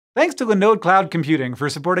Thanks to Linode Cloud Computing for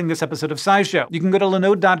supporting this episode of SciShow. You can go to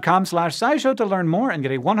linode.com/scishow to learn more and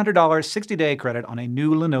get a $100 60-day credit on a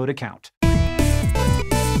new Linode account.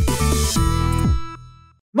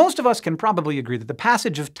 Most of us can probably agree that the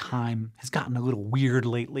passage of time has gotten a little weird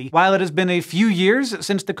lately. While it has been a few years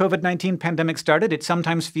since the COVID-19 pandemic started, it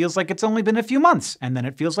sometimes feels like it's only been a few months, and then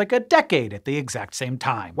it feels like a decade at the exact same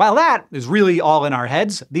time. While that is really all in our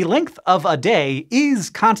heads, the length of a day is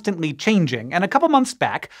constantly changing, and a couple months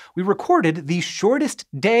back, we recorded the shortest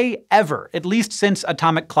day ever, at least since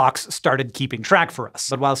atomic clocks started keeping track for us.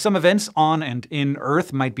 But while some events on and in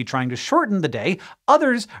Earth might be trying to shorten the day,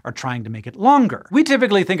 others are trying to make it longer. We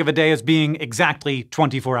typically think of a day as being exactly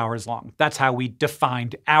 24 hours long. That's how we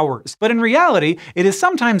defined hours. But in reality, it is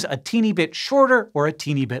sometimes a teeny bit shorter or a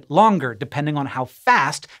teeny bit longer, depending on how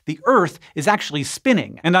fast the Earth is actually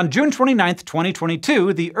spinning. And on June 29th,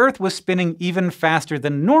 2022, the Earth was spinning even faster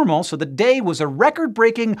than normal, so the day was a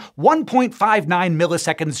record-breaking 1.59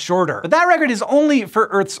 milliseconds shorter. But that record is only for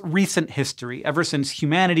Earth's recent history, ever since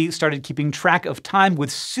humanity started keeping track of time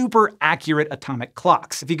with super accurate atomic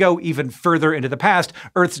clocks. If you go even further into the past,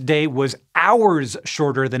 Earth's day was hours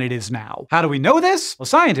shorter than it is now. How do we know this? Well,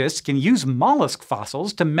 scientists can use mollusk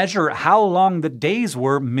fossils to measure how long the days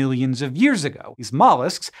were millions of years ago. These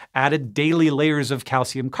mollusks added daily layers of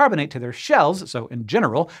calcium carbonate to their shells, so in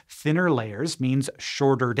general, thinner layers means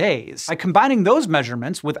shorter days. By combining those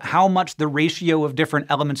measurements with how much the ratio of different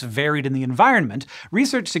elements varied in the environment,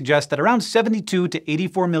 research suggests that around 72 to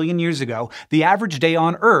 84 million years ago, the average day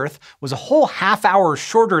on Earth was a whole half hour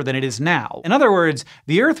shorter than it is now. In other words,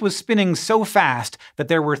 the Earth was spinning so fast that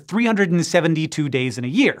there were 372 days in a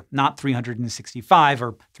year, not 365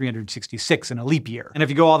 or 366 in a leap year. And if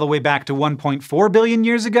you go all the way back to 1.4 billion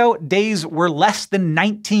years ago, days were less than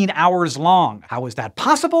 19 hours long. How is that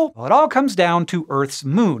possible? Well, it all comes down to Earth's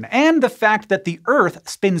moon, and the fact that the Earth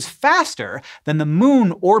spins faster than the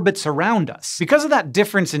moon orbits around us. Because of that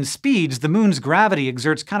difference in speeds, the moon's gravity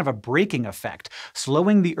exerts kind of a braking effect,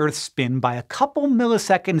 slowing the Earth's spin by a couple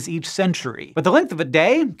milliseconds each century. But the length of a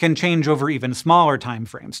day can change over even smaller time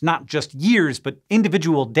frames, not just years, but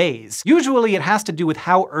individual days. Usually it has to do with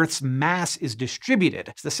how Earth's mass is distributed.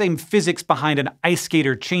 It's the same physics behind an ice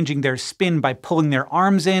skater changing their spin by pulling their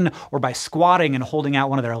arms in or by squatting and holding out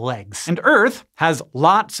one of their legs. And Earth has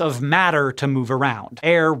lots of matter to move around.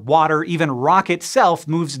 Air, water, even rock itself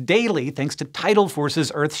moves daily thanks to tidal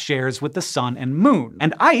forces Earth shares with the sun and moon.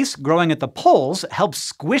 And ice growing at the poles helps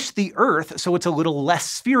squish the Earth so it's a little less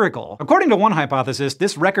spherical. According to one hypothesis,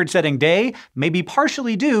 this record-setting day may be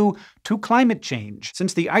partially due to climate change.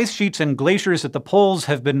 Since the ice sheets and glaciers at the poles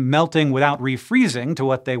have been melting without refreezing to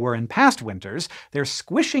what they were in past winters, they're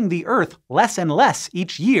squishing the Earth less and less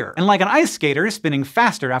each year. And like an ice skater spinning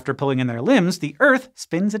faster after pulling in their limbs, the Earth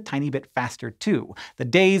spins a tiny bit faster too. The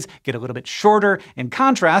days get a little bit shorter, in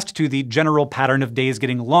contrast to the general pattern of days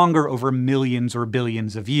getting longer over millions or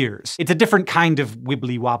billions of years. It's a different kind of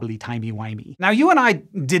wibbly-wobbly, timey-wimey. Now, you and I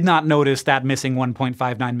did not notice that missing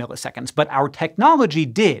 1.59 milliseconds, but our technology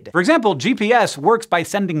did. For example, GPS works by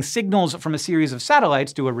sending signals from a series of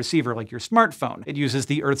satellites to a receiver like your smartphone. It uses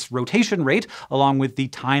the Earth's rotation rate, along with the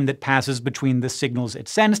time that passes between the signals it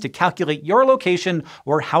sends to calculate your location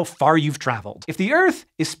or how far you've traveled. If the Earth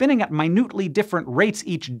is spinning at minutely different rates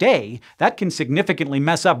each day, that can significantly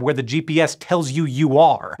mess up where the GPS tells you you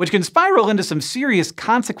are, which can spiral into some serious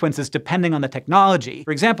consequences depending on the technology.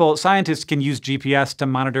 For example, scientists can use GPS to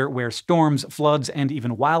monitor where storms, floods, and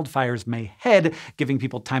even wildfires may head, giving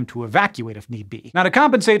people time to evacuate if need be. Now, to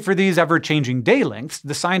compensate for these ever-changing day lengths,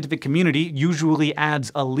 the scientific community usually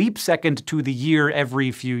adds a leap second to the year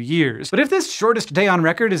every few years. But if this shortest day on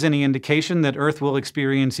record is any indication that Earth will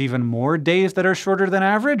experience even more days that are shorter than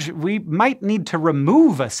average, we might need to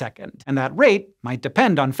remove a second. And that rate might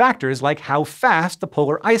depend on factors like how fast the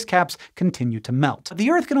polar ice caps continue to melt. But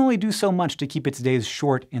the Earth can only do so much to keep its days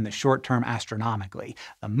short in the short term astronomically.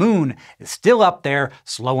 The moon is still up there,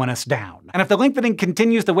 slowing us down. And if the lengthening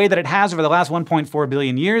continues the way that it has over the last 1.4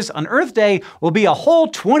 billion years, an Earth day will be a whole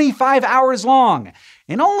 25 hours long,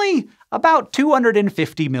 in only about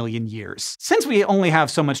 250 million years. Since we only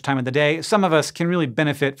have so much time in the day, some of us can really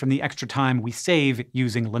benefit from the extra time we save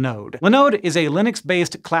using Linode. Linode is a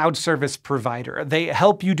Linux-based cloud service provider. They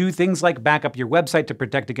help you do things like back up your website to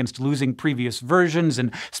protect against losing previous versions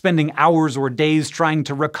and spending hours or days trying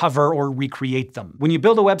to recover or recreate them. When you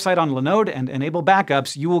build a website on Linode and enable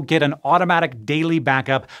backups, you will get an automatic daily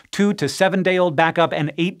backup, 2 to 7 day old backup,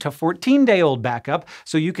 and 8 to 14 day old backup,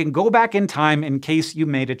 so you can go back in time in case you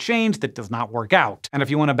made a change that does not work out. And if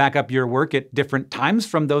you want to back up your work at different times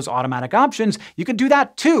from those automatic options, you can do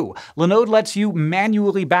that too. Linode lets you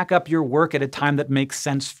manually back up your work at a time that makes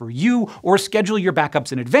sense for you, or schedule your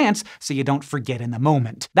backups in advance so you don't forget in the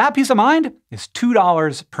moment. That peace of mind is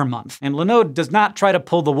 $2 per month. And Linode does not try to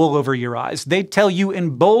pull the wool over your eyes. They tell you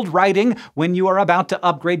in bold writing when you are about to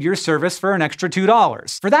upgrade your service for an extra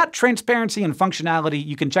 $2. For that transparency and functionality,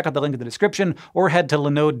 you can check out the link in the description or head to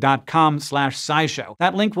linode.com/scishow.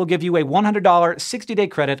 That link will give you a $100 60-day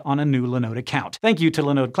credit on a new Linode account. Thank you to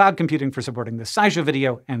Linode Cloud Computing for supporting this SciShow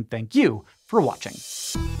video, and thank you for watching.